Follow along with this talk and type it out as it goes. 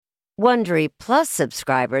Wondery Plus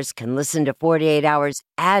subscribers can listen to 48 Hours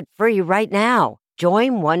ad-free right now.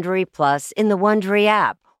 Join Wondery Plus in the Wondery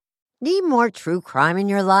app. Need more true crime in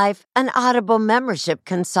your life? An Audible membership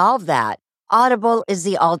can solve that. Audible is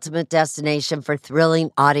the ultimate destination for thrilling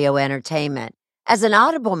audio entertainment. As an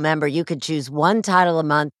Audible member, you can choose one title a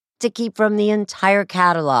month to keep from the entire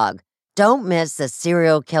catalog. Don't miss The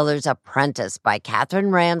Serial Killer's Apprentice by Katherine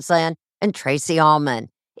Ramsland and Tracy Ullman.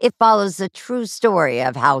 It follows the true story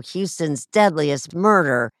of how Houston's deadliest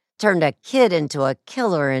murder turned a kid into a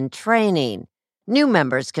killer in training. New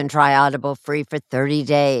members can try Audible free for 30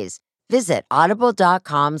 days. Visit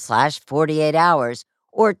audible.com/48 hours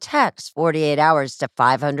or text 48 hours to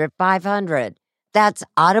 500-500. That's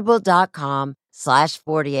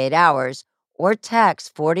audible.com/48 hours or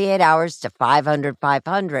text 48 hours to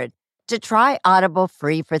 500-500 to try Audible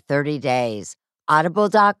free for 30 days.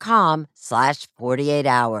 Audible.com/48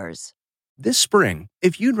 hours. This spring,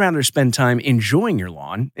 if you'd rather spend time enjoying your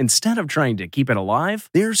lawn instead of trying to keep it alive,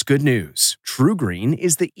 there's good news. True Green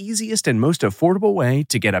is the easiest and most affordable way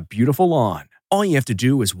to get a beautiful lawn. All you have to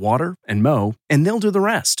do is water and mow, and they'll do the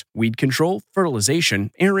rest. Weed control,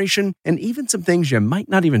 fertilization, aeration, and even some things you might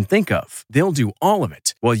not even think of. They'll do all of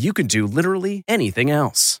it, while you can do literally anything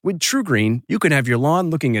else. With True Green, you can have your lawn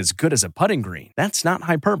looking as good as a putting green. That's not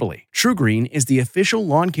hyperbole. True Green is the official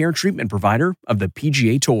lawn care treatment provider of the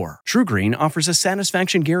PGA Tour. True Green offers a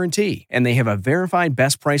satisfaction guarantee, and they have a verified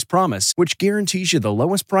best price promise, which guarantees you the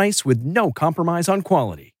lowest price with no compromise on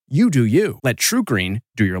quality. You do you. Let True Green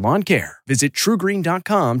do your lawn care. Visit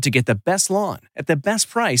TrueGreen.com to get the best lawn at the best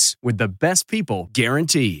price with the best people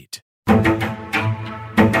guaranteed.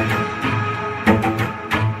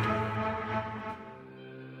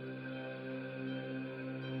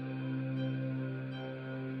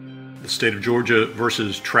 The state of Georgia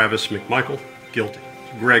versus Travis McMichael, guilty.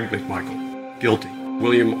 Greg McMichael, guilty.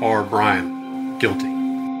 William R. Bryan, guilty.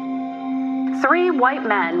 3 white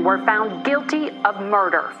men were found guilty of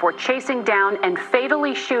murder for chasing down and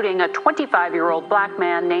fatally shooting a 25-year-old black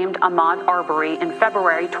man named Ahmaud Arbery in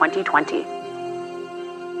February 2020.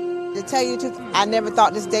 To tell you the truth, I never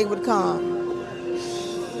thought this day would come,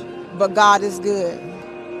 but God is good.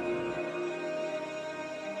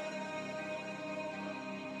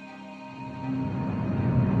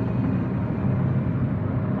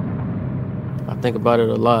 I think about it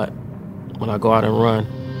a lot when I go out and run.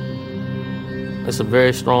 It's a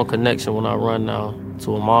very strong connection when I run now to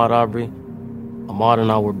Ahmaud Arbery. Ahmaud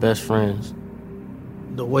and I were best friends.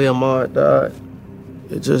 The way Ahmaud died,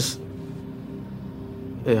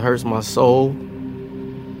 it hurts my soul.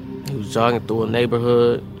 He was jogging through a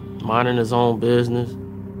neighborhood, minding his own business.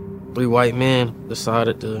 3 white men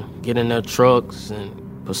decided to get in their trucks and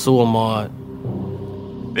pursue Ahmaud.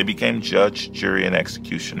 They became judge, jury, and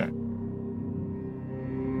executioner.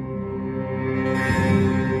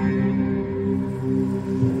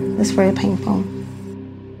 It's very painful.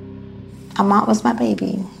 Ahmaud was my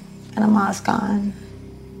baby, and Ahmaud's gone.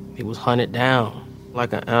 He was hunted down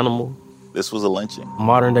like an animal. This was a lynching.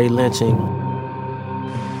 Modern-day lynching.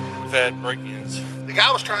 We've had break-ins. The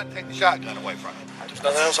guy was trying to take the shotgun away from him. There's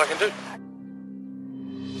nothing else I can do.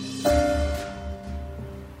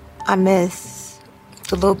 I miss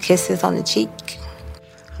the little kisses on the cheek.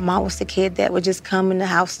 Ahmaud was the kid that would just come in the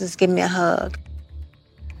house and just give me a hug.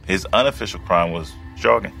 His unofficial crime was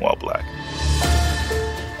jogging while black.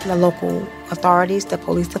 The local authorities, the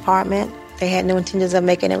police department, they had no intentions of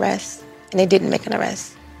making an arrest, and they didn't make an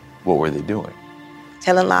arrest. What were they doing?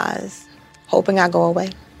 Telling lies, hoping I go away.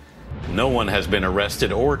 No one has been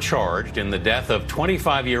arrested or charged in the death of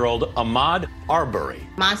 25-year-old Ahmaud Arbery.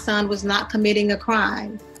 My son was not committing a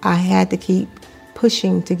crime. I had to keep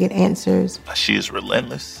pushing to get answers. She is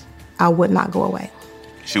relentless. I would not go away.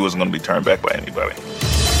 She wasn't going to be turned back by anybody.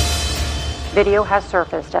 Video has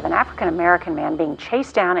surfaced of an African-American man being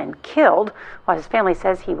chased down and killed while his family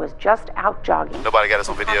says he was just out jogging. Nobody got us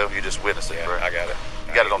on video? You just witnessed it, bro. I got it.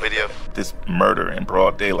 You got it on video? This murder in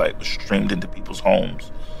broad daylight was streamed into people's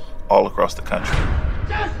homes all across the country.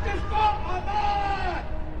 Justice for Ahmaud!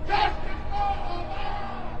 Justice for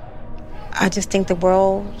Ahmaud! I just think the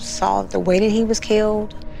world saw the way that he was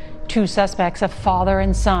killed. 2 suspects, a father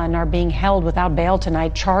and son, are being held without bail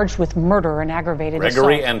tonight, charged with murder and aggravated assault.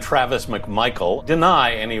 Gregory and Travis McMichael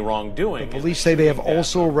deny any wrongdoing. The police say they have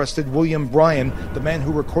also arrested William Bryan, the man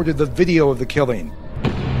who recorded the video of the killing.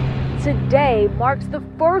 today marks the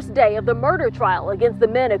first day of the murder trial against the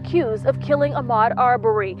men accused of killing Ahmaud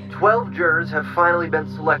Arbery. 12 jurors have finally been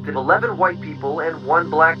selected, 11 white people and 1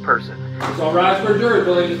 black person. It's all rise for a jury,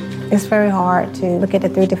 please. It's very hard to look at the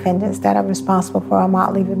 3 defendants that are responsible for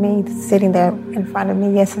Ahmaud leaving me sitting there in front of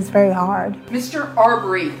me. Yes, it's very hard. Mr.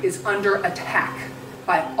 Arbery is under attack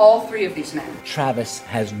by all 3 of these men. Travis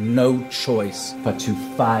has no choice but to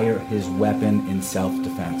fire his weapon in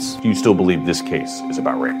self-defense. Do you still believe this case is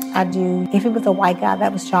about race? I do. If it was a white guy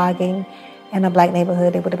that was jogging in a black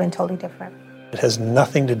neighborhood, it would have been totally different. It has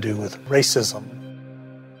nothing to do with racism.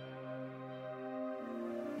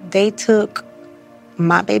 They took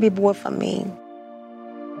my baby boy from me.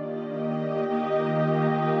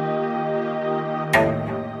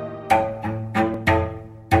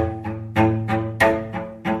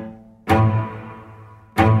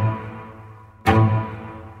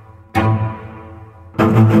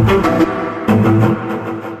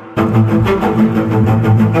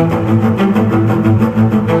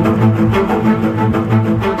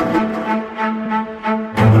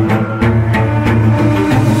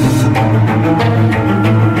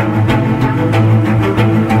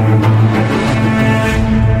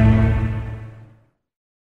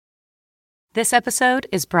 This episode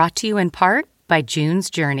is brought to you in part by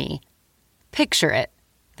June's Journey. Picture it,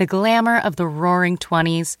 the glamour of the roaring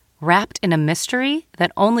 20s wrapped in a mystery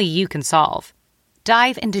that only you can solve.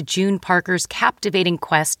 Dive into June Parker's captivating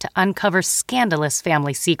quest to uncover scandalous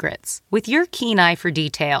family secrets. With your keen eye for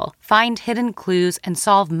detail, find hidden clues and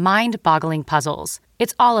solve mind-boggling puzzles.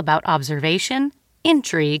 It's all about observation,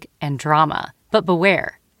 intrigue, and drama. But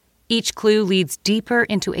beware. Each clue leads deeper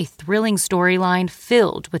into a thrilling storyline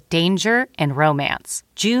filled with danger and romance.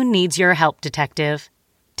 June needs your help, detective.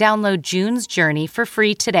 Download June's Journey for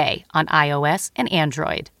free today on iOS and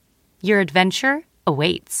Android. Your adventure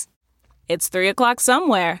awaits. It's 3 o'clock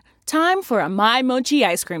somewhere. Time for a My Mochi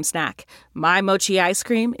ice cream snack. My Mochi ice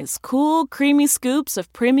cream is cool, creamy scoops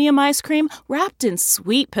of premium ice cream wrapped in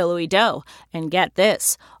sweet, pillowy dough. And get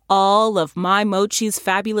this, all of My Mochi's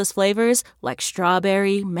fabulous flavors, like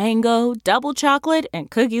strawberry, mango, double chocolate,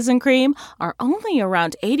 and cookies and cream, are only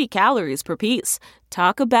around 80 calories per piece.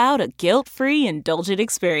 Talk about a guilt-free, indulgent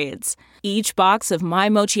experience. Each box of My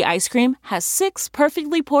Mochi ice cream has 6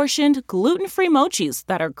 perfectly portioned, gluten-free mochis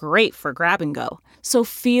that are great for grab and go. So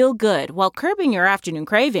feel good while curbing your afternoon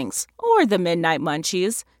cravings, or the midnight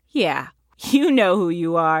munchies. Yeah, you know who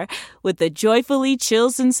you are, with the joyfully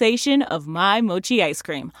chill sensation of My Mochi ice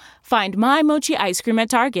cream. Find My Mochi ice cream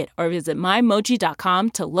at Target or visit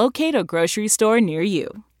MyMochi.com to locate a grocery store near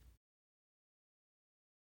you.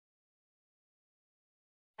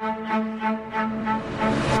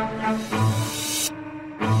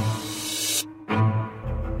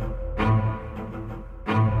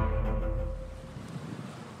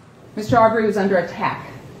 Mr. Arbery was under attack.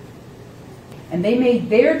 And they made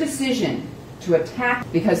their decision to attack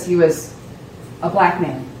because he was a black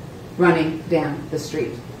man running down the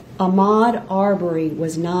street. Ahmaud Arbery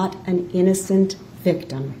was not an innocent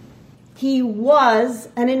victim. He was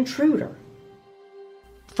an intruder.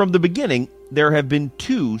 From the beginning, there have been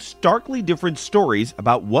 2 starkly different stories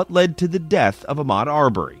about what led to the death of Ahmaud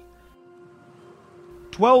Arbery.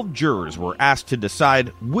 12 jurors were asked to decide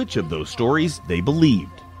which of those stories they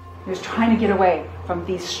believed. He was trying to get away from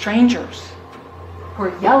these strangers who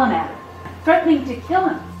were yelling at him, threatening to kill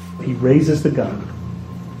him. He raises the gun,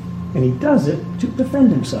 and he does it to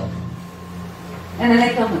defend himself. And then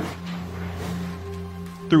they killed him.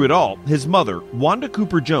 Through it all, his mother, Wanda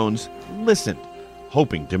Cooper Jones, listened,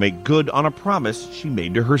 hoping to make good on a promise she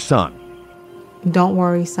made to her son. Don't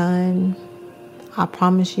worry, son. I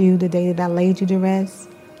promise you the day that I laid you to rest,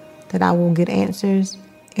 that I will get answers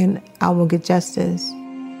and I will get justice.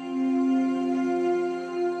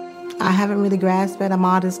 I haven't really grasped that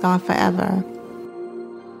Ahmaud is gone forever.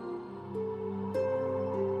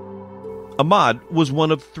 Ahmaud was one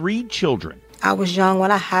of 3 children. I was young when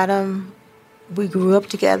I had him. We grew up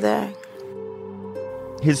together.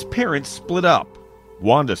 His parents split up.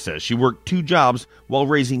 Wanda says she worked 2 jobs while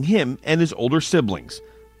raising him and his older siblings,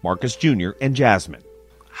 Marcus Jr. and Jasmine.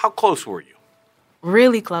 How close were you?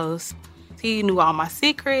 Really close. He knew all my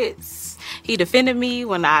secrets. He defended me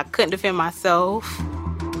when I couldn't defend myself.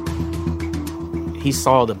 He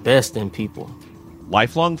saw the best in people.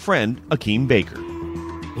 Lifelong friend Akeem Baker.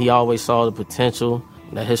 He always saw the potential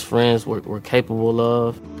that his friends were capable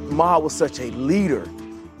of. Ahmaud was such a leader.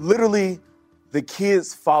 Literally, the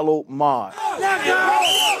kids followed Ahmaud.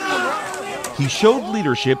 He showed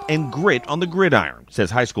leadership and grit on the gridiron,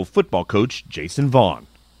 says high school football coach Jason Vaughn.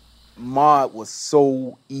 Ahmaud was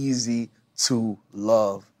so easy to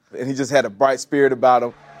love, and he just had a bright spirit about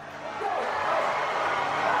him.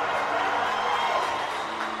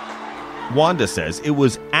 Wanda says it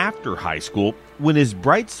was after high school when his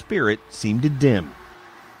bright spirit seemed to dim.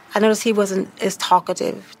 I noticed he wasn't as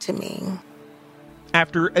talkative to me.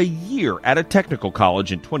 After a year at a technical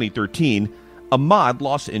college in 2013, Ahmaud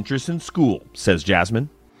lost interest in school, says Jasmine.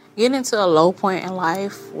 Getting into a low point in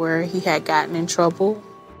life where he had gotten in trouble.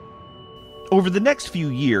 Over the next few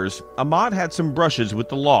years, Ahmaud had some brushes with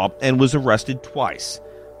the law and was arrested twice.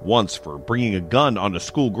 Once for bringing a gun onto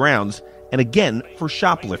school grounds and again for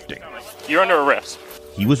shoplifting. You're under arrest.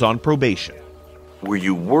 He was on probation. Were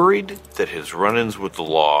you worried that his run-ins with the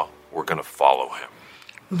law were going to follow him?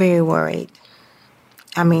 Very worried.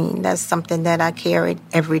 I mean, that's something that I carried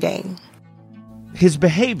every day. His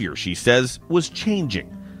behavior, she says, was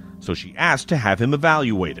changing, so she asked to have him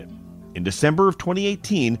evaluated. In December of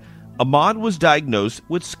 2018, Ahmaud was diagnosed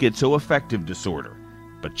with schizoaffective disorder,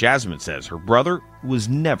 but Jasmine says her brother was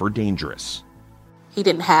never dangerous. He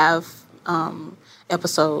didn't have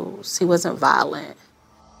episodes. He wasn't violent.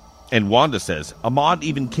 And Wanda says Ahmaud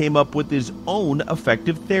even came up with his own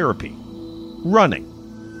effective therapy, running.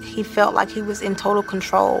 He felt like he was in total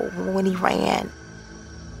control when he ran.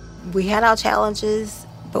 We had our challenges,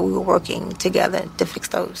 but we were working together to fix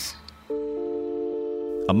those.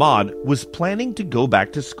 Ahmaud was planning to go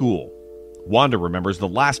back to school. Wanda remembers the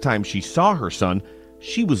last time she saw her son,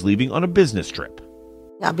 she was leaving on a business trip.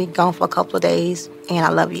 I'll be gone for a couple of days, and I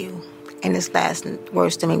love you. And his last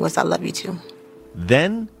words to me was, I love you too.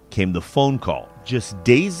 Then came the phone call just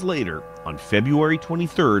days later on February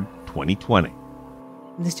 23rd, 2020.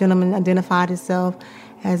 This gentleman identified himself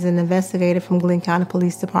as an investigator from Glenn County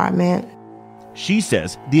Police Department. She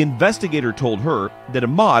says the investigator told her that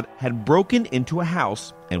Ahmaud had broken into a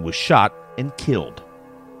house and was shot and killed.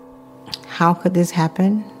 How could this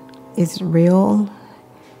happen? Is it real?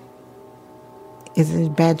 Is it a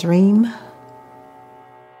bad dream?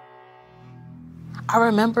 I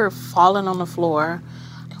remember falling on the floor.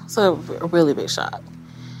 It was a really big shock.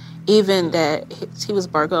 Even that he was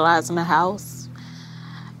burglarizing the house,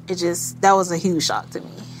 that was a huge shock to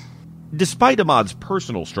me. Despite Ahmaud's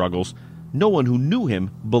personal struggles, no one who knew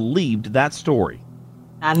him believed that story.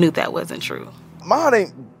 I knew that wasn't true. Ahmaud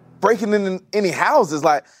ain't breaking into any houses.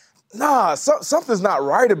 Like, nah, something's not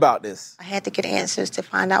right about this. I had to get answers to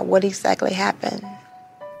find out what exactly happened.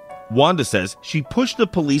 Wanda says she pushed the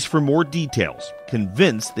police for more details,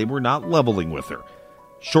 convinced they were not leveling with her.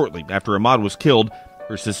 Shortly after Ahmaud was killed,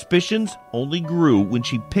 her suspicions only grew when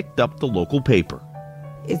she picked up the local paper.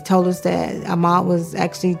 It told us that Ahmaud was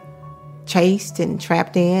actually chased and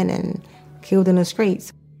trapped in and killed in the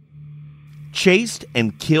streets. Chased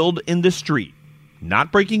and killed in the street,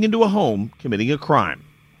 not breaking into a home, committing a crime.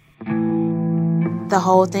 The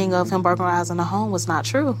whole thing of him burglarizing the home was not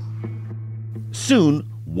true. Soon,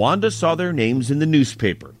 Wanda saw their names in the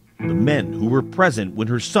newspaper, the men who were present when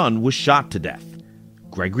her son was shot to death.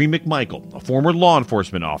 Gregory McMichael, a former law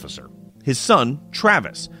enforcement officer. His son,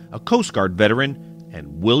 Travis, a Coast Guard veteran,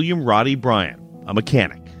 and William Roddy Bryan, a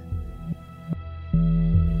mechanic.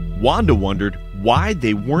 Wanda wondered why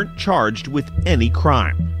they weren't charged with any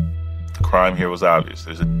crime. The crime here was obvious.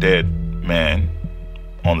 There's a dead man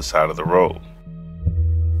on the side of the road.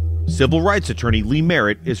 Civil rights attorney Lee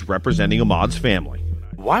Merritt is representing Ahmaud's family.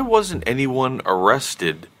 Why wasn't anyone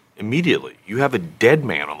arrested immediately? You have a dead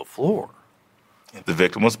man on the floor. The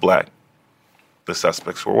victim was black. The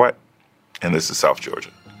suspects were white. And this is South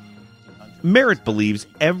Georgia. Merritt believes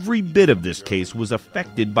every bit of this case was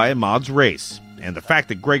affected by Ahmaud's race and the fact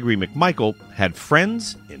that Gregory McMichael had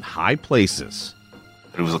friends in high places.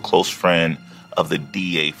 He was a close friend of the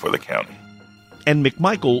DA for the county. And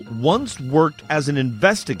McMichael once worked as an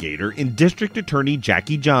investigator in District Attorney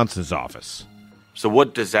Jackie Johnson's office. So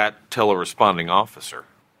what does that tell a responding officer?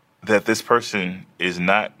 That this person is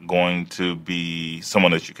not going to be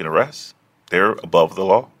someone that you can arrest. They're above the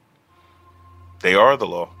law. They are the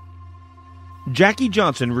law. Jackie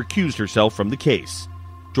Johnson recused herself from the case.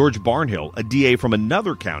 George Barnhill, a DA from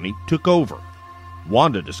another county, took over.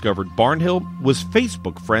 Wanda discovered Barnhill was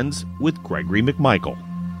Facebook friends with Gregory McMichael.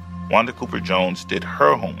 Wanda Cooper Jones did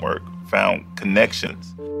her homework, found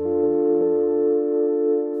connections.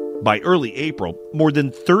 By early April, more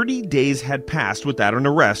than 30 days had passed without an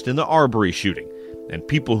arrest in the Arbery shooting, and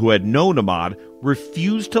people who had known Ahmaud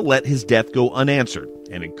refused to let his death go unanswered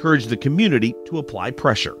and encouraged the community to apply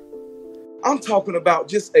pressure. I'm talking about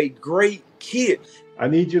just a great kid. I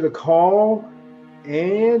need you to call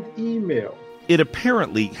and email. It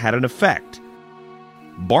apparently had an effect.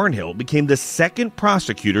 Barnhill became the second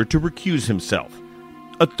prosecutor to recuse himself.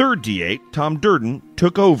 A third DA, Tom Durden,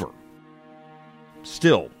 took over.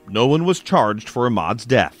 Still, no one was charged for Ahmaud's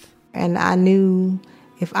death. And I knew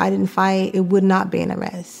if I didn't fight, it would not be an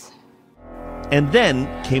arrest. And then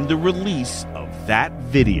came the release of that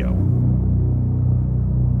video.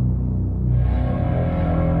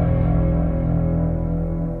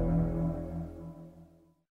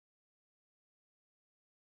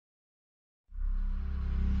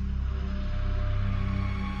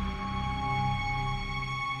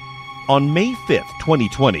 On May 5th,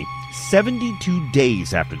 2020, 72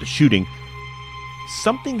 days after the shooting,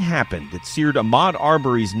 something happened that seared Ahmaud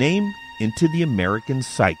Arbery's name into the American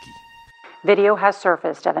psyche. Video has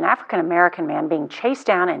surfaced of an African-American man being chased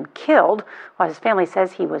down and killed while his family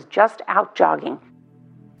says he was just out jogging.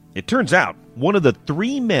 It turns out one of the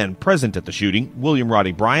 3 men present at the shooting, William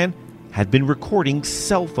Roddy Bryan, had been recording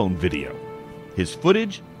cell phone video. His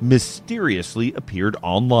footage mysteriously appeared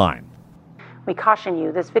online. We caution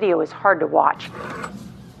you, this video is hard to watch.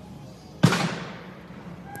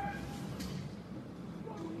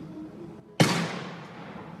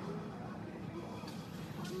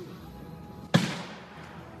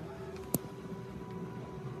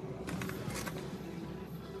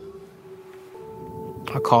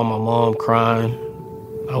 I called my mom crying.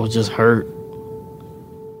 I was just hurt.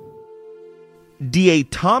 DA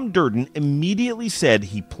Tom Durden immediately said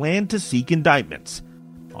he planned to seek indictments.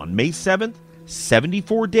 On May 7th,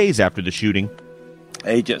 74 days after the shooting,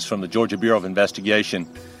 agents from the Georgia Bureau of Investigation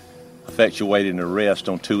effectuated an arrest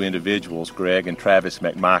on 2 individuals, Greg and Travis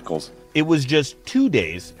McMichaels. It was just 2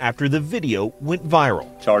 days after the video went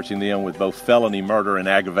viral, charging them with both felony murder and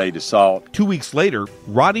aggravated assault. 2 weeks later,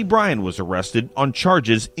 Roddy Bryan was arrested on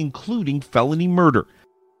charges including felony murder.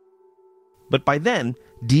 But by then,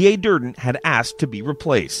 DA Durden had asked to be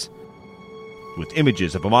replaced. With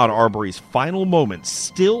images of Ahmaud Arbery's final moments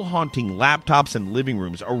still haunting laptops and living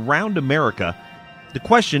rooms around America, the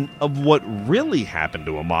question of what really happened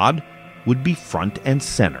to Ahmaud would be front and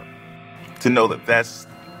center. To know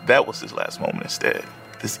that was his last moment instead.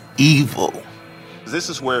 This evil. This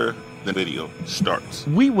is where the video starts.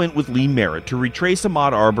 We went with Lee Merritt to retrace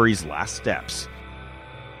Ahmaud Arbery's last steps.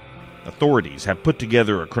 Authorities have put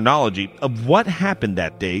together a chronology of what happened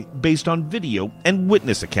that day based on video and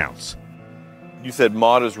witness accounts. You said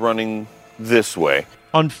Ahmaud is running this way.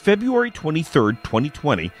 On February 23rd,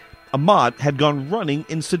 2020, Ahmaud had gone running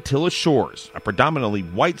in Satilla Shores, a predominantly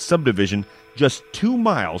white subdivision just 2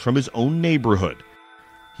 miles from his own neighborhood.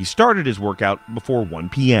 He started his workout before 1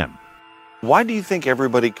 p.m. Why do you think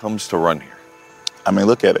everybody comes to run here? I mean,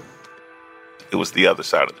 look at it. It was the other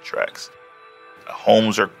side of the tracks. The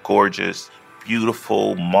homes are gorgeous,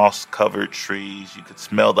 beautiful, moss-covered trees. You could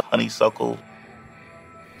smell the honeysuckle.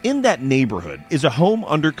 In that neighborhood is a home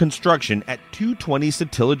under construction at 220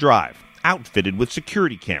 Satilla Drive, outfitted with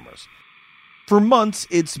security cameras. For months,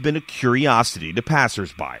 it's been a curiosity to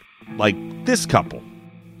passersby, like this couple,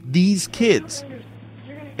 these kids,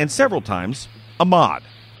 and several times, Ahmaud.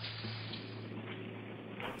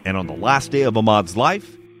 And on the last day of Ahmaud's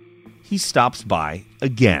life, he stops by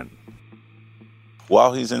again.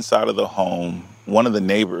 While he's inside of the home, one of the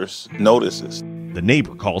neighbors notices. The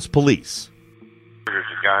neighbor calls police. There's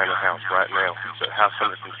a guy in the house right now. It's a house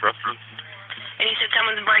under construction. And you said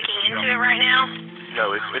someone's breaking into it right now?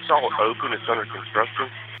 No, it's all open. It's under construction.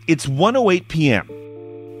 It's 1:08 p.m.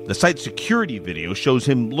 The site's security video shows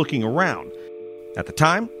him looking around. At the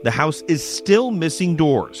time, the house is still missing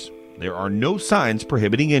doors. There are no signs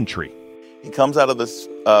prohibiting entry. He comes out of this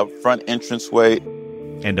front entranceway.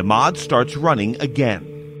 And Ahmaud starts running again.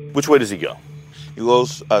 Which way does he go? He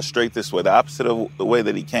goes straight this way, the opposite of the way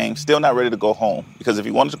that he came. Still not ready to go home, because if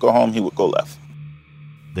he wanted to go home, he would go left.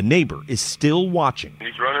 The neighbor is still watching.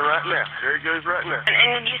 He's running right now. There he goes right now.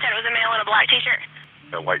 And you said it was a male in a black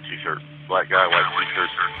T-shirt? A white T-shirt. Black guy, white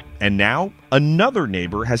T-shirt. And now, another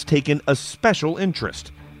neighbor has taken a special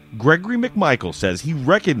interest. Gregory McMichael says he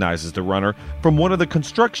recognizes the runner from one of the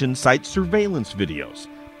construction site surveillance videos.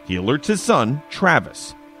 He alerts his son,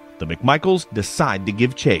 Travis. The McMichaels decide to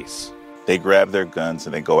give chase. They grab their guns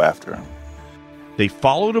and they go after him. They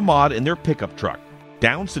followed Ahmaud in their pickup truck,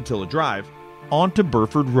 down Satilla Drive, onto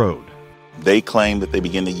Burford Road. They claim that they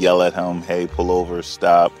begin to yell at him, hey, pull over,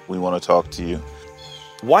 stop, we want to talk to you.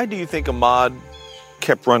 Why do you think Ahmaud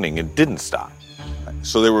kept running and didn't stop?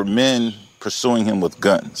 So there were men pursuing him with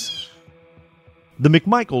guns. The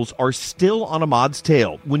McMichaels are still on Ahmaud's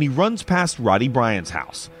tail when he runs past Roddy Bryan's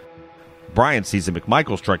house. Bryan sees the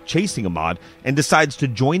McMichaels truck chasing Ahmaud and decides to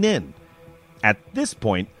join in. At this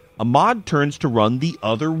point, Ahmaud turns to run the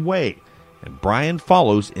other way, and Bryan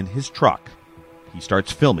follows in his truck. He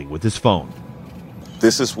starts filming with his phone.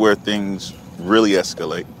 This is where things really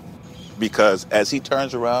escalate, because as he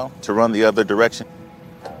turns around to run the other direction,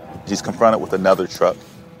 he's confronted with another truck.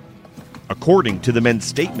 According to the men's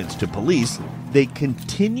statements to police, they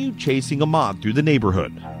continue chasing Ahmaud through the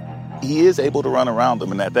neighborhood. He is able to run around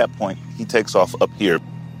them, and at that point, he takes off up here.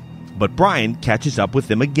 But Brian catches up with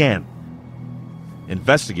them again.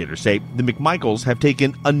 Investigators say the McMichaels have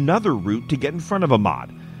taken another route to get in front of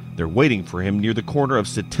Ahmaud. They're waiting for him near the corner of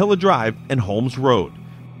Satilla Drive and Holmes Road.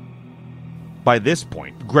 By this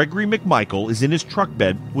point, Gregory McMichael is in his truck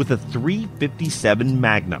bed with a .357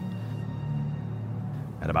 Magnum.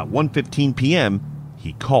 At about 1:15 p.m.,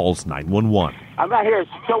 he calls 911. I'm out here at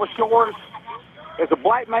Satilla Shores. There's a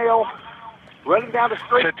black male running down the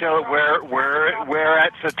street. Satilla, where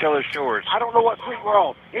at Satilla Shores? I don't know what street we're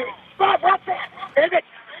on. Here, stop right there. Is it?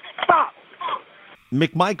 Stop.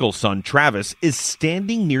 McMichael's son, Travis, is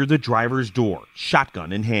standing near the driver's door,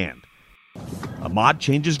 shotgun in hand. Ahmaud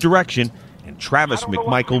changes direction, and Travis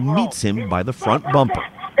McMichael meets him by the front bumper.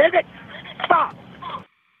 Is it? Stop.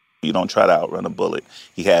 You don't try to outrun a bullet.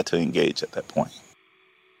 He had to engage at that point.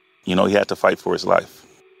 He had to fight for his life.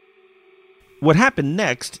 What happened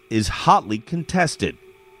next is hotly contested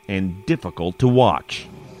and difficult to watch.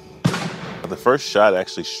 The first shot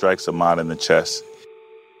actually strikes Ahmaud in the chest.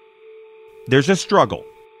 There's a struggle.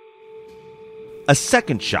 A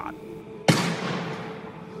second shot.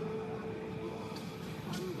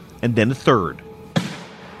 And then a third.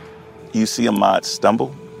 You see Ahmaud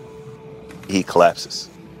stumble. He collapses.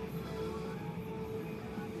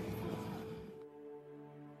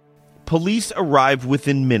 Police arrive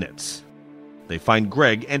within minutes. They find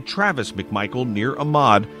Greg and Travis McMichael near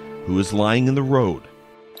Ahmaud, who is lying in the road.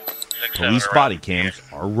 Police body cams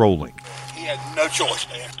are rolling. He had no choice,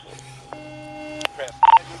 man. He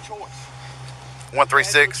had no choice.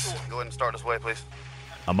 136, go ahead and start this way, please.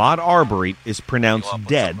 Ahmaud Arbery is pronounced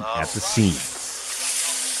dead at the scene.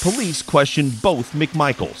 Police question both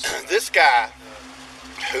McMichaels. This guy,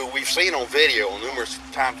 who we've seen on video numerous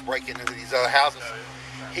times breaking into these other houses,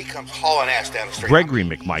 he comes hauling ass down the street. Gregory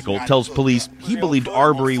McMichael tells police he believed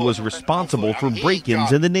Arbery was responsible for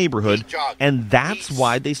break-ins in the neighborhood, and that's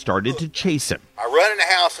why they started to chase him. I run in the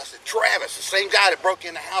house. I said, Travis, the same guy that broke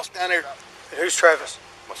in the house down there. Who's Travis?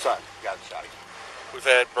 My son. Got the shot. We've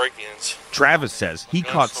had break-ins. Travis says he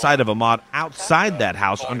caught sight of Ahmaud outside that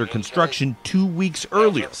house under construction 2 weeks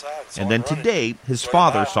earlier, and then today his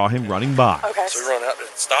father saw him running by. Okay. So we run out to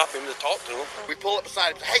stop him to talk to him. We pull up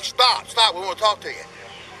beside him and say, hey, stop, we want to talk to you.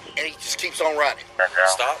 And he just keeps on running.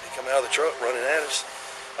 Stop, he come out of the truck running at us.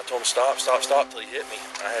 I told him stop till he hit me.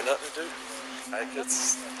 I had nothing to do.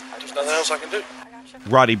 There's nothing else I can do.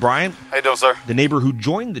 Roddy Bryant, how you doing, sir? The neighbor who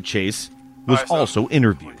joined the chase, was also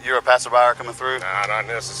interviewed. You're a passerby coming through? Nah, not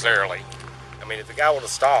necessarily. I mean, if the guy would have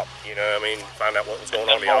stopped, find out what was going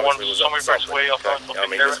on, he obviously was up to something. I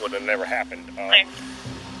mean, this would have never happened.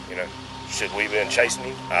 Should we have been chasing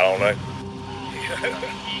him? I don't know.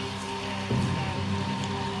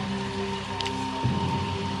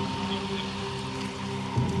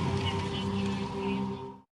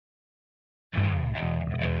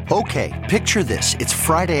 Okay, picture this. It's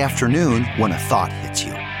Friday afternoon when a thought hits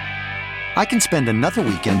you. I can spend another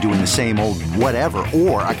weekend doing the same old whatever,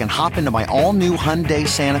 or I can hop into my all-new Hyundai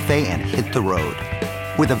Santa Fe and hit the road.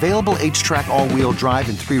 With available H-Track all-wheel drive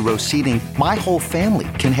and 3-row seating, my whole family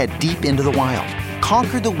can head deep into the wild.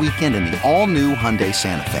 Conquer the weekend in the all-new Hyundai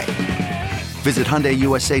Santa Fe. Visit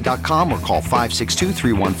HyundaiUSA.com or call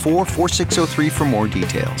 562-314-4603 for more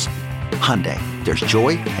details. Hyundai, there's joy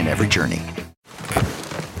in every journey.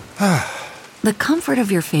 The comfort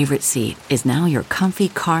of your favorite seat is now your comfy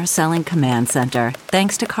car-selling command center,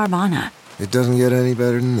 thanks to Carvana. It doesn't get any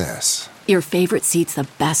better than this. Your favorite seat's the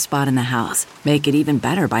best spot in the house. Make it even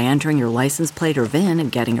better by entering your license plate or VIN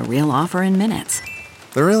and getting a real offer in minutes.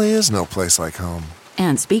 There really is no place like home.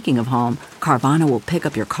 And speaking of home, Carvana will pick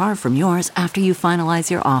up your car from yours after you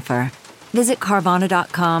finalize your offer. Visit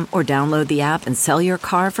Carvana.com or download the app and sell your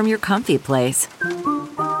car from your comfy place.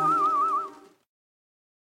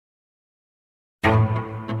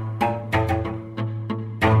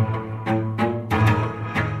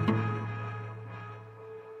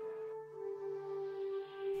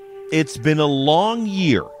 It's been a long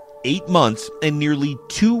year, 8 months, and nearly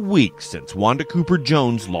 2 weeks since Wanda Cooper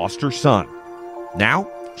Jones lost her son. Now,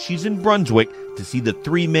 she's in Brunswick to see the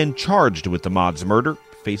 3 men charged with Ahmaud's murder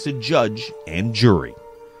face a judge and jury.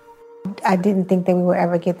 I didn't think that we would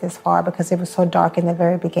ever get this far because it was so dark in the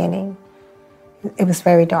very beginning. It was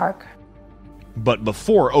very dark. But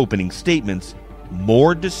before opening statements,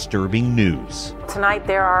 more disturbing news. Tonight,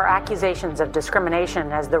 there are accusations of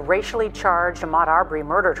discrimination as the racially charged Ahmaud Arbery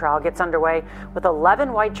murder trial gets underway with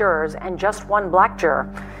 11 white jurors and just 1 black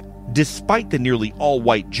juror. Despite the nearly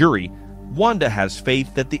all-white jury, Wanda has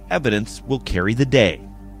faith that the evidence will carry the day.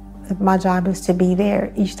 My job is to be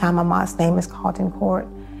there each time Ahmaud's name is called in court,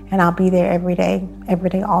 and I'll be there every day,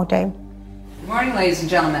 all day. Good morning, ladies and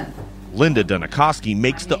gentlemen. Linda Dunikoski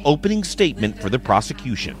makes the opening statement for the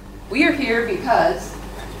prosecution. We are here because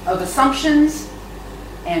of assumptions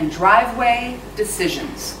and driveway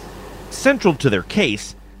decisions. Central to their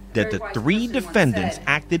case, that the three defendants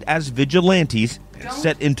acted as vigilantes and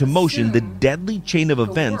set into motion the deadly chain of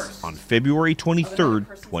events on February 23rd,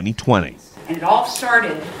 2020. And it all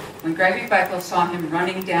started when Greg McMichael saw him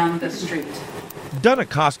running down the street.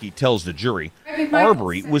 Dunikoski tells the jury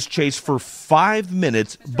Arbery was chased for 5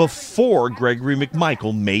 minutes before Gregory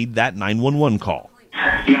McMichael made that 911 call.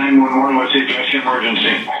 911, what's the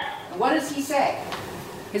emergency? What does he say?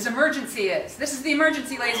 His emergency is. This is the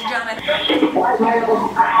emergency, ladies and gentlemen. And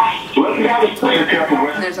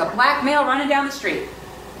there's a black male running down the street.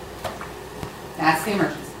 That's the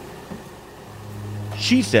emergency.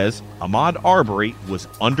 She says Ahmaud Arbery was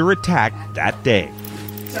under attack that day.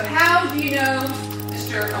 So how do you know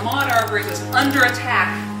Mr. Ahmaud Arbery was under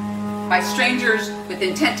attack by strangers with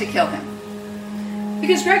intent to kill him?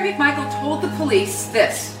 Because Greg McMichael told the police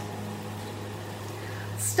this: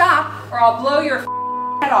 "Stop or I'll blow your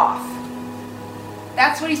head off."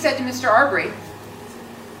 That's what he said to Mr. Arbery.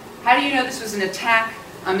 How do you know this was an attack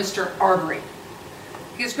on Mr. Arbery?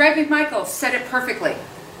 Because Greg McMichael said it perfectly.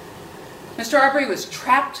 Mr. Arbery was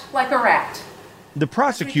trapped like a rat. The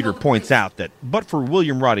prosecutor points out that, but for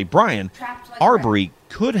William Roddy Bryan, Arbery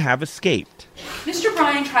could have escaped. Mr.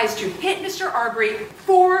 Bryan tries to hit Mr. Arbery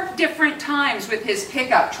 4 different times with his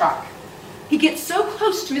pickup truck. He gets so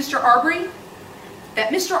close to Mr. Arbery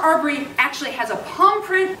that Mr. Arbery actually has a palm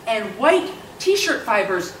print and white t-shirt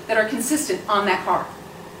fibers that are consistent on that car.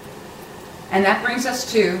 And that brings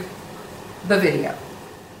us to the video.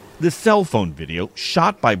 The cell phone video,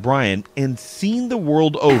 shot by Bryan and seen the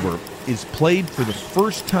world over, is played for the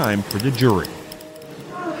first time for the jury.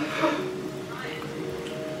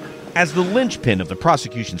 As the linchpin of the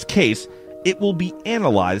prosecution's case, it will be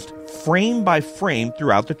analyzed frame by frame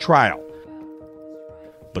throughout the trial.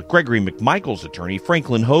 But Gregory McMichael's attorney,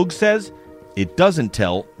 Franklin Hogue, says it doesn't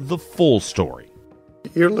tell the full story.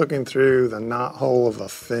 You're looking through the knothole of a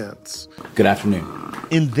fence. Good afternoon.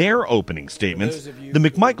 In their opening statements, the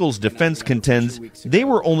McMichaels' defense contends they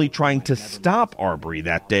were only trying to stop Arbery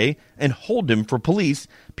that day and hold him for police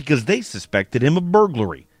because they suspected him of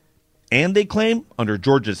burglary. And they claim, under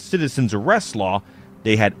Georgia's citizens' arrest law,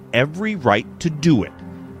 they had every right to do it.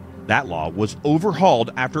 That law was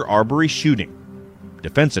overhauled after Arbery's shooting.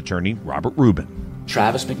 Defense attorney Robert Rubin.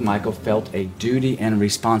 Travis McMichael felt a duty and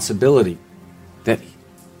responsibility that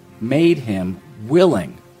made him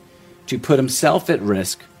willing to put himself at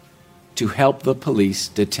risk to help the police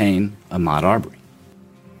detain Ahmaud Arbery.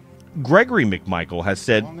 Gregory McMichael has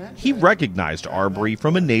said he recognized Arbery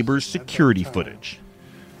from a neighbor's security footage.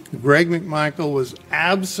 Greg McMichael was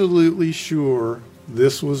absolutely sure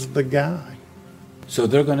this was the guy. So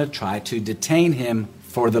they're going to try to detain him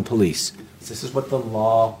for the police. This is what the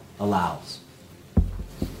law allows.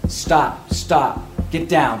 Stop, stop, get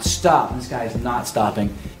down, stop. And this guy is not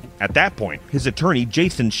stopping. At that point, his attorney,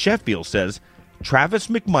 Jason Sheffield, says Travis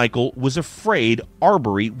McMichael was afraid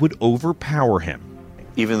Arbery would overpower him.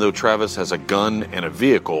 Even though Travis has a gun and a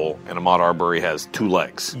vehicle, and Ahmaud Arbery has 2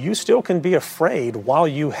 legs. You still can be afraid while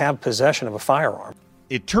you have possession of a firearm.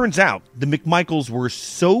 It turns out the McMichaels were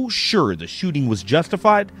so sure the shooting was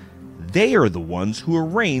justified, they are the ones who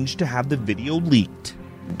arranged to have the video leaked.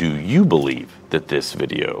 Do you believe that this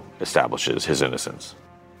video establishes his innocence?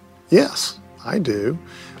 Yes, I do.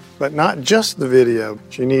 But not just the video.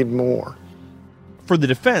 You need more. For the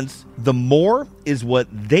defense, the more is what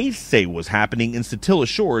they say was happening in Satilla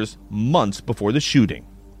Shores months before the shooting.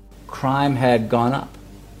 Crime had gone up.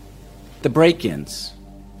 The break-ins,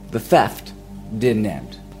 the theft didn't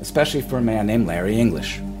end, especially for a man named Larry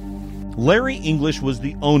English. Larry English was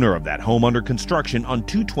the owner of that home under construction on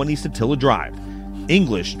 220 Satilla Drive.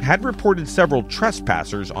 English had reported several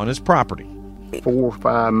trespassers on his property. 4,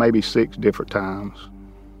 5, maybe 6 different times.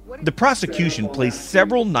 The prosecution placed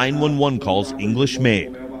several 911 calls English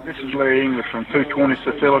made. This is Larry English from 220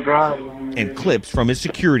 Satilla Drive. And clips from his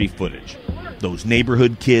security footage. Those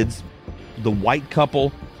neighborhood kids, the white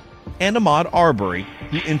couple, and Ahmaud Arbery,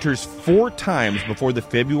 who enters 4 times before the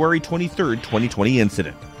February 23, 2020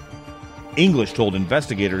 incident. English told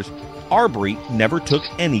investigators Arbery never took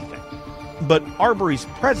anything. But Arbery's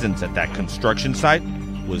presence at that construction site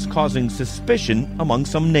was causing suspicion among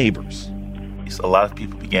some neighbors. A lot of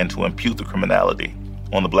people began to impute the criminality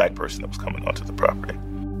on the black person that was coming onto the property.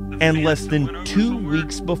 And less than 2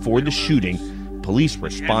 weeks before the shooting, police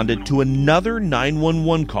responded to another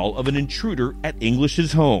 911 call of an intruder at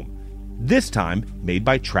English's home. this time made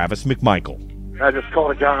by Travis McMichael. I just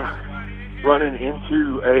caught a guy running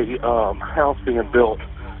into a house being built.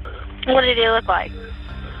 What did he look like?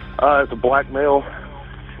 It's a black male,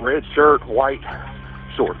 red shirt, white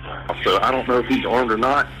shorts. So I don't know if he's armed or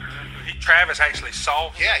not. Travis actually saw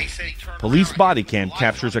him. Yeah, he said he turned Police body cam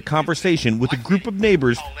captures a conversation with a group of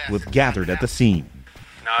neighbors who have gathered at the scene.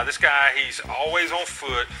 Nah, this guy, he's always on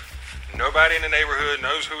foot. Nobody in the neighborhood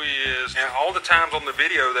knows who he is. And all the times on the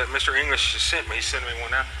video that Mr. English has sent me, he sent me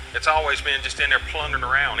one now, it's always been just in there plundering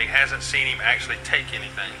around. He hasn't seen him actually take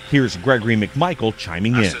anything. Here's Gregory McMichael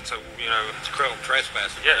chiming in. Said, so, it's criminal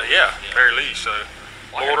trespassing. Yeah, very least. So,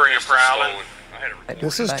 loitering and prowling.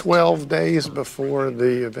 This is 12 days before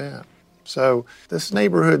the event. So this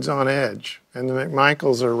neighborhood's on edge, and the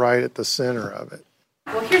McMichaels are right at the center of it.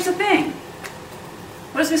 Well, here's the thing.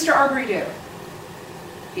 What does Mr. Arbery do?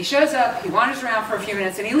 He shows up, he wanders around for a few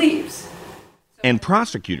minutes, and he leaves. And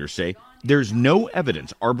prosecutors say there's no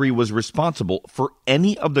evidence Arbery was responsible for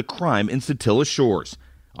any of the crime in Satilla Shores.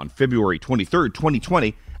 On February 23,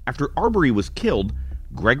 2020, after Arbery was killed,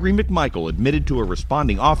 Gregory McMichael admitted to a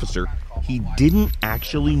responding officer he didn't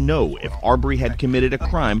actually know if Arbery had committed a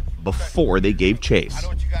crime before they gave chase.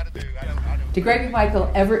 Did Greg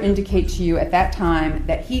McMichael ever indicate to you at that time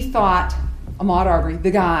that he thought Ahmaud Arbery,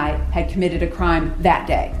 the guy, had committed a crime that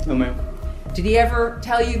day? No, ma'am. Did he ever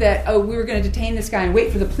tell you that, we were going to detain this guy and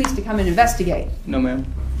wait for the police to come and investigate? No, ma'am.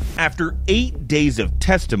 After 8 days of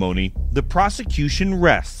testimony, the prosecution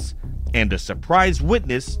rests, and a surprise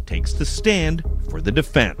witness takes the stand for the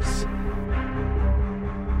defense.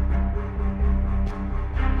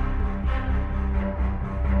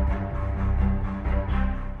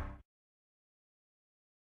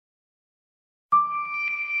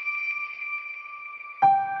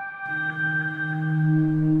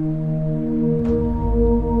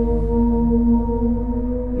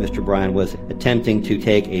 Mr. Bryan was attempting to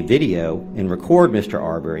take a video and record Mr.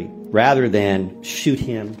 Arbery rather than shoot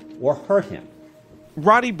him or hurt him.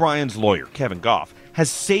 Roddy Bryan's lawyer, Kevin Goff, has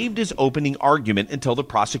saved his opening argument until the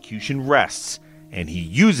prosecution rests, and he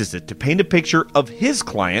uses it to paint a picture of his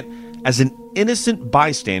client as an innocent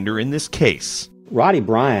bystander in this case. Roddy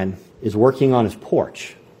Bryan is working on his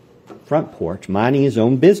porch, front porch, minding his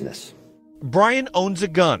own business. Bryan owns a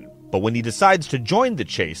gun, but when he decides to join the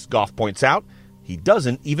chase, Goff points out, he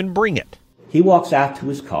doesn't even bring it. He walks out to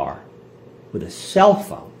his car with a cell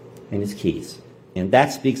phone and his keys. And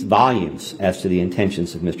that speaks volumes as to the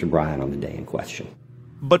intentions of Mr. Bryan on the day in question.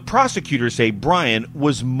 But prosecutors say Bryan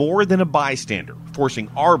was more than a bystander,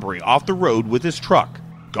 forcing Arbery off the road with his truck.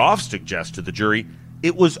 Goff suggests to the jury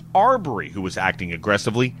it was Arbery who was acting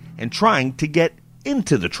aggressively and trying to get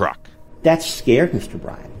into the truck. That scared Mr.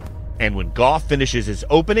 Bryan. And when Goff finishes his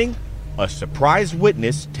opening, a surprise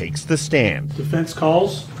witness takes the stand. Defense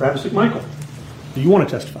calls Travis McMichael. Do you want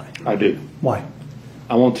to testify? I do. Why?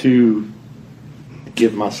 I want to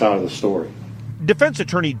give my side of the story. Defense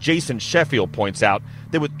attorney Jason Sheffield points out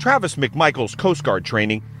that with Travis McMichael's Coast Guard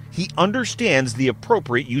training, he understands the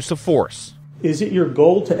appropriate use of force. Is it your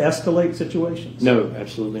goal to escalate situations? No,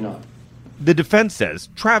 absolutely not. The defense says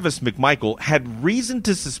Travis McMichael had reason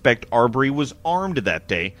to suspect Arbery was armed that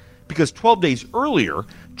day because 12 days earlier,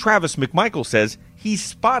 Travis McMichael says he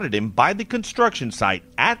spotted him by the construction site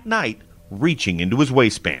at night, reaching into his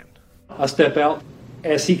waistband. I step out.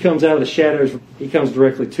 As he comes out of the shadows, he comes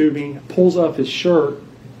directly to me, pulls up his shirt,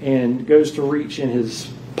 and goes to reach in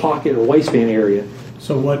his pocket or waistband area.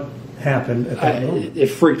 So what happened at that moment? It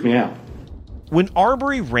freaked me out. When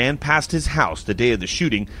Arbery ran past his house the day of the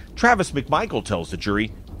shooting, Travis McMichael tells the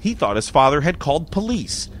jury he thought his father had called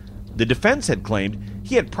police. The defense had claimed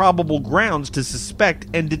he had probable grounds to suspect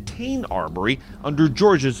and detain Arbery under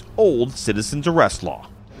Georgia's old citizen's arrest law.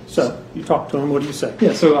 So, you talked to him, what do you say?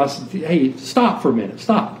 Yeah, so I said, hey, stop for a minute.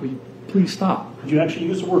 Stop. Will you please stop. Did you actually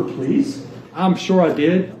use the word please? I'm sure I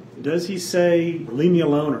did. Does he say, leave me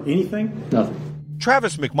alone or anything? Nothing.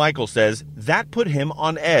 Travis McMichael says that put him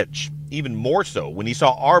on edge, even more so when he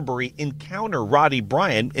saw Arbery encounter Roddy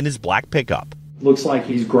Bryan in his black pickup. Looks like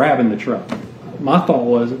he's grabbing the truck. My thought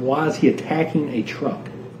was, why is he attacking a truck?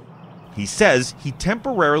 He says he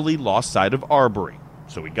temporarily lost sight of Arbery,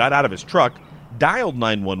 so he got out of his truck, dialed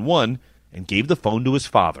 911, and gave the phone to his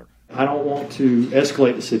father. I don't want to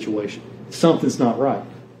escalate the situation. Something's not right.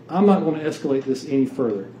 I'm not going to escalate this any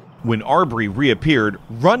further. When Arbery reappeared,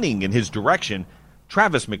 running in his direction,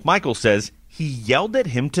 Travis McMichael says he yelled at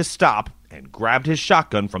him to stop and grabbed his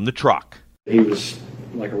shotgun from the truck. He was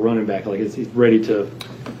like a running back, like he's ready to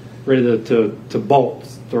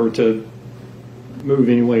bolt or to move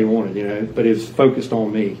any way he wanted, but he was focused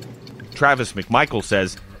on me. Travis McMichael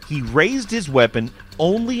says he raised his weapon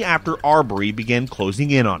only after Arbery began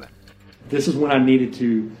closing in on him. This is when I needed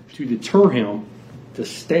to deter him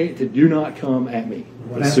to do not come at me.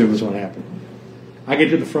 As soon as what happened. I get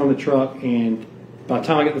to the front of the truck, and by the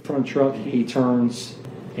time I get to the front of the truck, he turns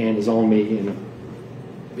and is on me, and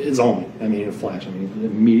it's on me. I mean, in a flash. I mean,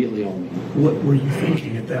 immediately on me. What were you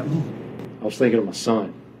thinking at that moment? I was thinking of my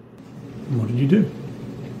son. What did you do?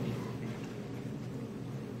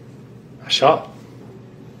 I shot.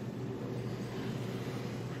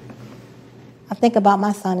 I think about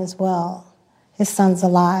my son as well. His son's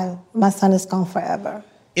alive. My son is gone forever.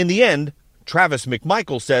 In the end, Travis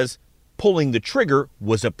McMichael says pulling the trigger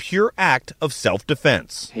was a pure act of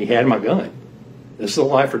self-defense. He had my gun. This is a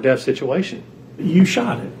life or death situation. You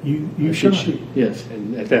shot it. You shot it. Yes,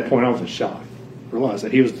 and at that point I was in shock. Realized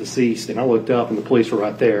that he was deceased, and I looked up and the police were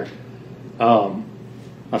right there.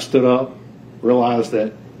 I stood up, realized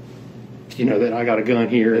that, that I got a gun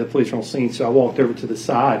here. The police were on scene, so I walked over to the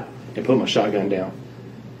side and put my shotgun down.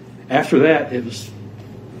 After that, it was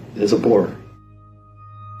a blur.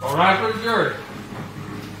 All right, for the jury.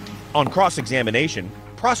 On cross-examination,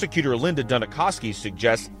 prosecutor Linda Dunikoski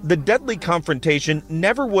suggests the deadly confrontation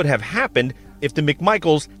never would have happened if the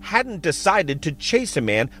McMichaels hadn't decided to chase a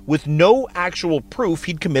man with no actual proof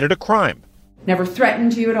he'd committed a crime. Never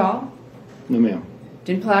threatened you at all? No, ma'am.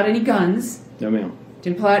 Didn't pull out any guns? No, ma'am.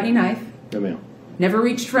 Didn't pull out any knife? No, ma'am. Never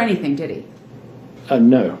reached for anything, did he?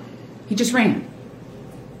 No. He just ran?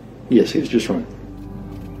 Yes, he was just running.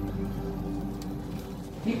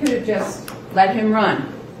 You could have just let him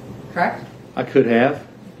run, correct? I could have,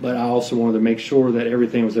 but I also wanted to make sure that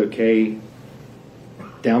everything was okay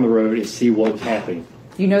down the road and see what was happening.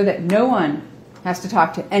 You know that no one has to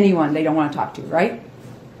talk to anyone they don't want to talk to, right?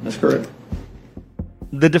 That's correct.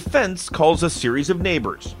 The defense calls a series of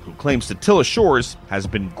neighbors who claim Satilla Shores has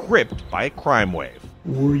been gripped by a crime wave.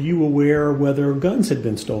 Were you aware whether guns had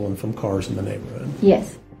been stolen from cars in the neighborhood?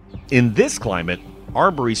 Yes. In this climate,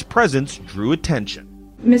 Arbery's presence drew attention.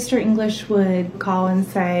 Mr. English would call and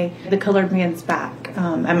say, the colored man's back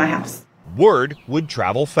at my house. Word would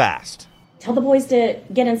travel fast. Tell the boys to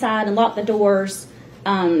get inside and lock the doors.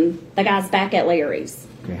 The guy's back at Larry's.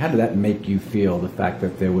 Okay, how did that make you feel, the fact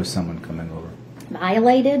that there was someone coming over?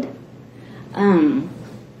 Violated.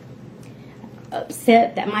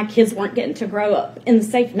 Upset that my kids weren't getting to grow up in the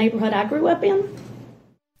safe neighborhood I grew up in.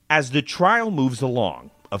 As the trial moves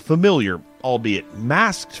along, a familiar, albeit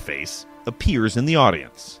masked face appears in the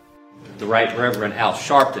audience. The Right Reverend Al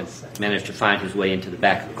Sharpton managed to find his way into the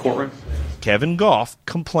back of the courtroom. Kevin Goff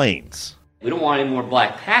complains. We don't want any more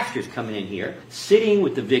black pastors coming in here, sitting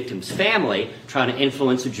with the victim's family, trying to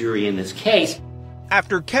influence a jury in this case.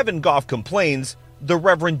 After Kevin Goff complains, the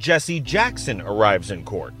Reverend Jesse Jackson arrives in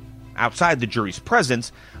court. Outside the jury's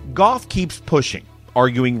presence, Goff keeps pushing,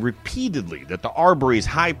 arguing repeatedly that the Arbery's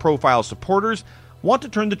high-profile supporters want to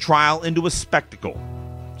turn the trial into a spectacle.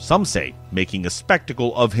 Some say making a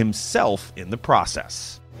spectacle of himself in the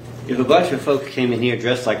process. If a bunch of folks came in here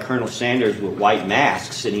dressed like Colonel Sanders with white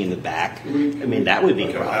masks sitting in the back, that would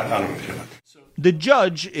be a problem. The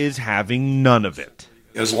judge is having none of it.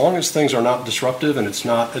 As long as things are not disruptive and it's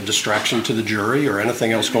not a distraction to the jury or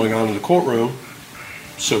anything else going on in the courtroom,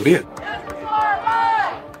 so be it.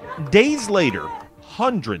 Days later,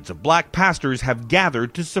 hundreds of black pastors have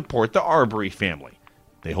gathered to support the Arbery family.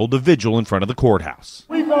 They hold a vigil in front of the courthouse.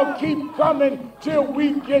 We're going to keep coming till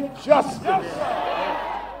we get justice.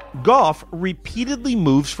 Goff repeatedly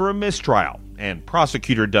moves for a mistrial, and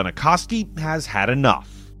prosecutor Dunikoski has had enough.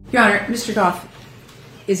 Your Honor, Mr. Goff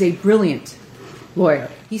is a brilliant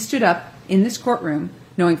lawyer. He stood up in this courtroom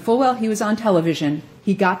knowing full well he was on television.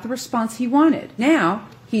 He got the response he wanted. Now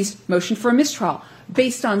he's motioned for a mistrial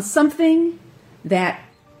based on something that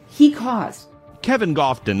he caused. Kevin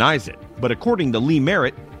Goff denies it, but according to Lee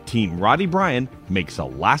Merritt, Team Roddy Bryan makes a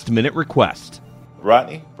last-minute request.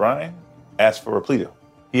 Rodney Bryan asked for a plea deal.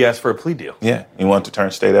 He asked for a plea deal? Yeah, he wanted to turn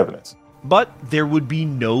state evidence. But there would be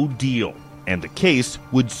no deal, and the case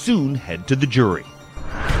would soon head to the jury.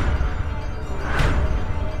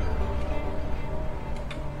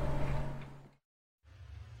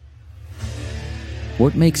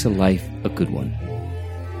 What makes a life a good one?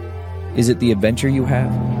 Is it the adventure you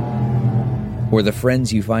have? Or the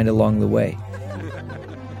friends you find along the way?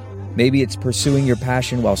 Maybe it's pursuing your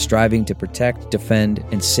passion while striving to protect, defend,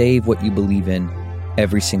 and save what you believe in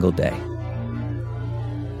every single day.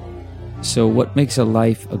 So what makes a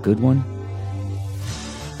life a good one?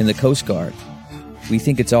 In the Coast Guard, we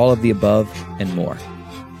think it's all of the above and more.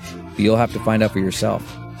 But you'll have to find out for yourself.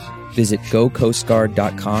 Visit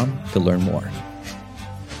gocoastguard.com to learn more.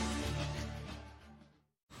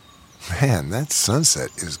 Man, that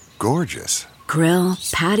sunset is gorgeous. Grill,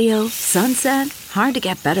 patio, sunset. Hard to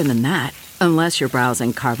get better than that. Unless you're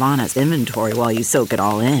browsing Carvana's inventory while you soak it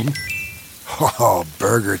all in. Oh,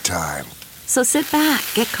 burger time. So sit back,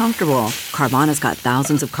 get comfortable. Carvana's got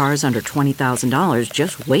thousands of cars under $20,000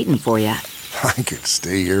 just waiting for you. I could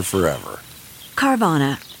stay here forever.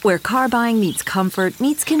 Carvana, where car buying meets comfort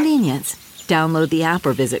meets convenience. Download the app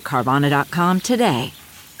or visit Carvana.com today.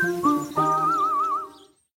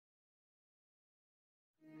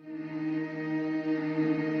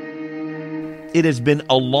 It has been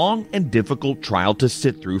a long and difficult trial to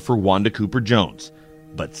sit through for Wanda Cooper Jones.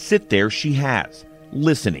 But sit there she has,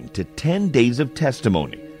 listening to 10 days of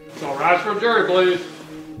testimony. All rise for a jury, please.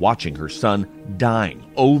 Watching her son dying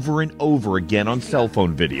over and over again on cell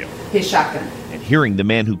phone video. His shotgun. And hearing the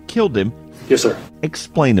man who killed him, yes, sir,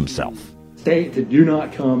 explain himself. Stay, do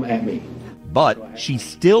not come at me. But she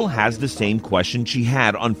still has the same question she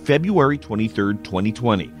had on February 23rd,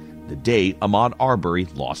 2020, the day Ahmaud Arbery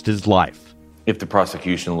lost his life. If the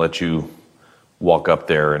prosecution let you walk up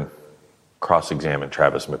there and cross-examine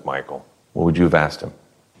Travis McMichael, what would you have asked him?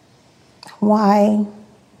 Why?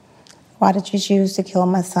 Why did you choose to kill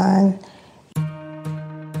my son?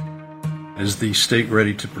 Is the state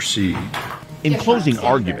ready to proceed? In closing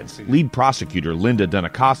arguments, lead prosecutor Linda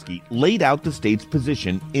Dunikoski laid out the state's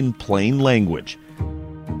position in plain language.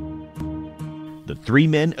 The three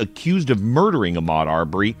men accused of murdering Ahmaud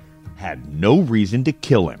Arbery had no reason to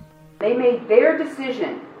kill him. They made their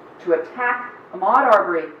decision to attack Ahmaud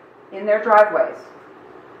Arbery in their driveways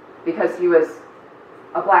because he was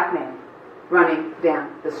a black man running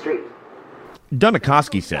down the street.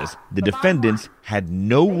 Dunikoski says the defendants had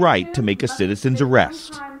no right to make a citizen's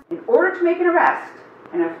arrest. In order to make an arrest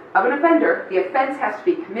of an offender, the offense has to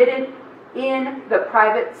be committed in the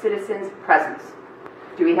private citizen's presence.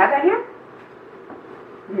 Do we have that here?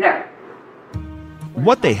 No.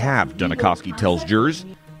 What they have, Dunikoski tells jurors,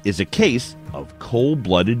 is a case of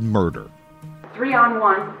cold-blooded murder.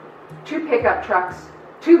 3-on-1, 2 pickup trucks,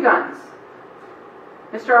 2 guns.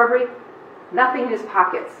 Mr. Arbery, nothing in his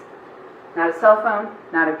pockets. Not a cell phone,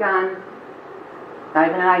 not a gun, not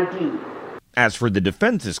even an ID. As for the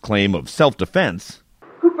defense's claim of self-defense,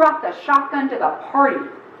 who brought the shotgun to the party?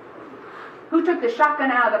 Who took the shotgun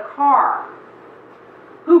out of the car?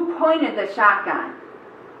 Who pointed the shotgun?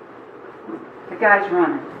 The guy's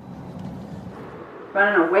running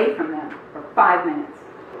away from them for 5 minutes.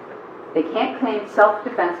 They can't claim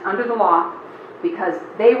self-defense under the law because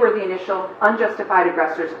they were the initial unjustified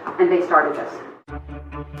aggressors and they started this.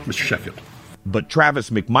 Mr. Sheffield. But Travis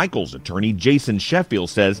McMichael's attorney, Jason Sheffield,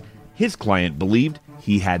 says his client believed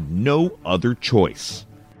he had no other choice.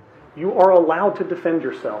 You are allowed to defend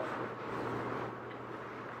yourself.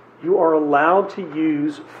 You are allowed to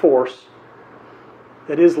use force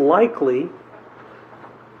that is likely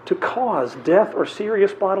to cause death or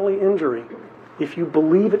serious bodily injury if you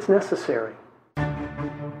believe it's necessary.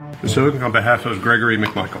 Ms. Hogue, on behalf of Gregory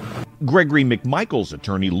McMichael. Gregory McMichael's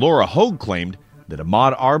attorney, Laura Hogue, claimed that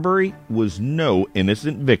Ahmaud Arbery was no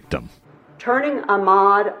innocent victim. Turning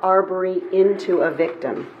Ahmaud Arbery into a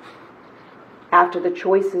victim after the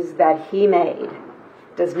choices that he made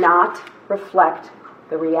does not reflect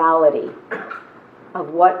the reality of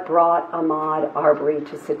what brought Ahmaud Arbery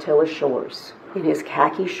to Satilla Shores in his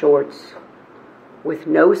khaki shorts with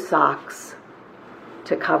no socks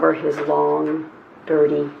to cover his long,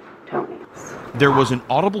 dirty toenails. There was an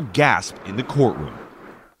audible gasp in the courtroom.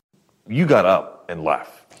 You got up and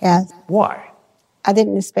left. Yes. Why? I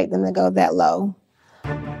didn't expect them to go that low.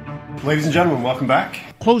 Ladies and gentlemen, welcome back.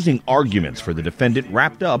 Closing arguments for the defendant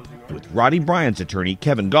wrapped up with Roddy Bryant's attorney,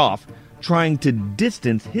 Kevin Goff, trying to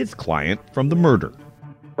distance his client from the murder.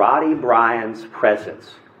 Roddy Bryant's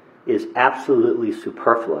presence is absolutely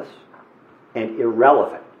superfluous and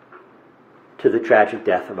irrelevant to the tragic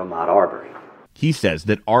death of Ahmaud Arbery. He says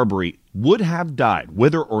that Arbery would have died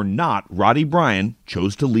whether or not Roddy Bryant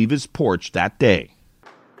chose to leave his porch that day.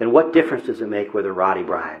 Then what difference does it make whether Roddy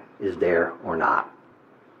Bryant is there or not?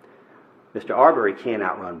 Mr. Arbery can't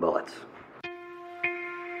outrun bullets.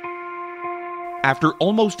 After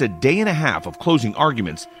almost a day and a half of closing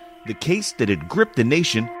arguments, the case that had gripped the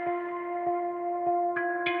nation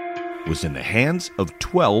was in the hands of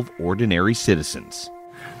 12 ordinary citizens.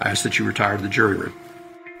 I ask that you retire to the jury room.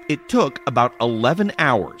 It took about 11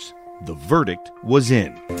 hours. The verdict was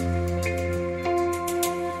in.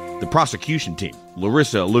 The prosecution team,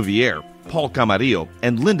 Larissa Olivier, Paul Camarillo,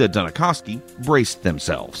 and Linda Dunikoski, braced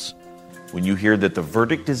themselves. When you hear that the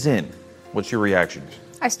verdict is in, what's your reaction?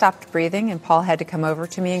 I stopped breathing, and Paul had to come over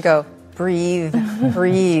to me and go, breathe,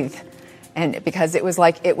 breathe. And because it was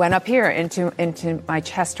like it went up here into my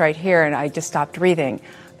chest right here, and I just stopped breathing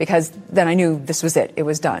because then I knew this was it. It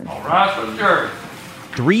was done. All right, for the jury.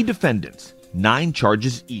 3 defendants, 9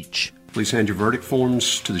 charges each. Please hand your verdict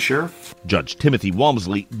forms to the sheriff. Judge Timothy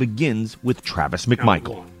Walmsley begins with Travis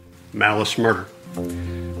McMichael. Malice murder.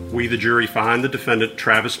 We, the jury, find the defendant,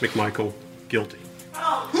 Travis McMichael, guilty.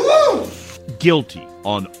 Guilty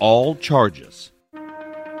on all charges.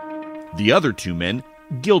 The other 2 men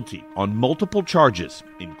guilty on multiple charges,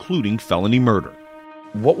 including felony murder.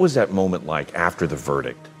 What was that moment like after the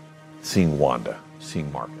verdict, seeing Wanda,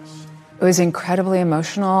 seeing Marcus? It was incredibly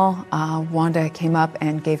emotional. Wanda came up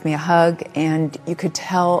and gave me a hug, and you could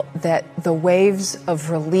tell that the waves of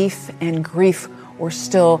relief and grief were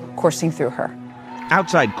still coursing through her.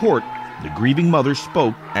 Outside court, the grieving mother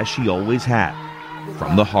spoke as she always had,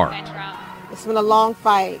 from the heart. It's been a long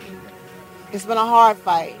fight. It's been a hard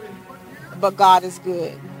fight, but God is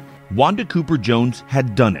good. Wanda Cooper Jones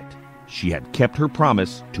had done it. She had kept her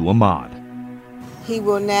promise to Ahmaud. He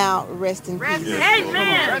will now rest in peace.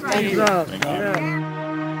 Amen. Thank you.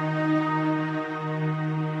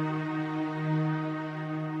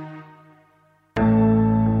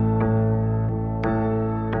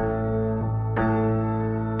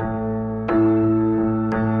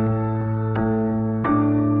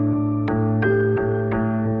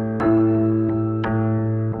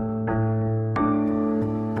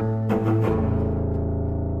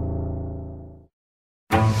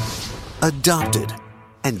 Adopted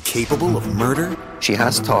and capable of murder? She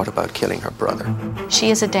has thought about killing her brother. She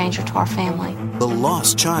is a danger to our family. The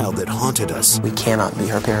lost child that haunted us. We cannot be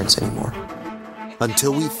her parents anymore.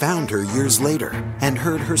 Until we found her years later and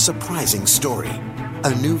heard her surprising story.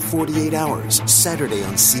 A new 48 Hours, Saturday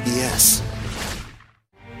on CBS.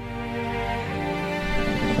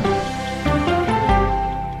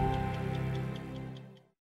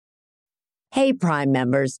 Hey, Prime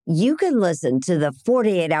members, you can listen to the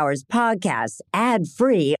 48 Hours podcast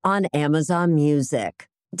ad-free on Amazon Music.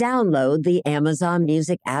 Download the Amazon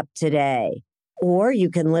Music app today. Or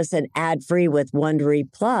you can listen ad-free with Wondery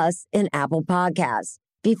Plus in Apple Podcasts.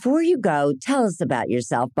 Before you go, tell us about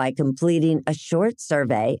yourself by completing a short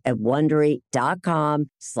survey at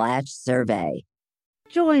Wondery.com/survey.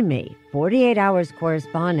 Join me, 48 Hours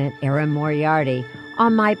correspondent Erin Moriarty,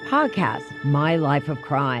 on my podcast, My Life of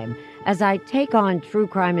Crime, as I take on true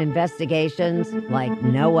crime investigations like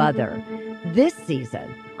no other. This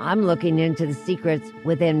season, I'm looking into the secrets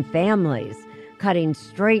within families, cutting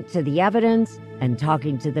straight to the evidence and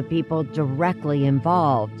talking to the people directly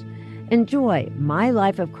involved. Enjoy My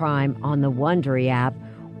Life of Crime on the Wondery app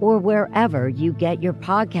or wherever you get your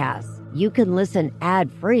podcasts. You can listen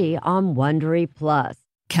ad-free on Wondery Plus.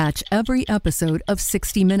 Catch every episode of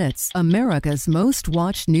 60 Minutes, America's most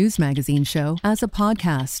watched news magazine show, as a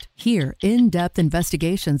podcast. Hear in-depth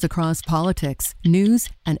investigations across politics, news,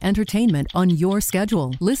 and entertainment on your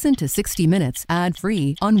schedule. Listen to 60 Minutes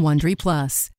ad-free on Wondery Plus.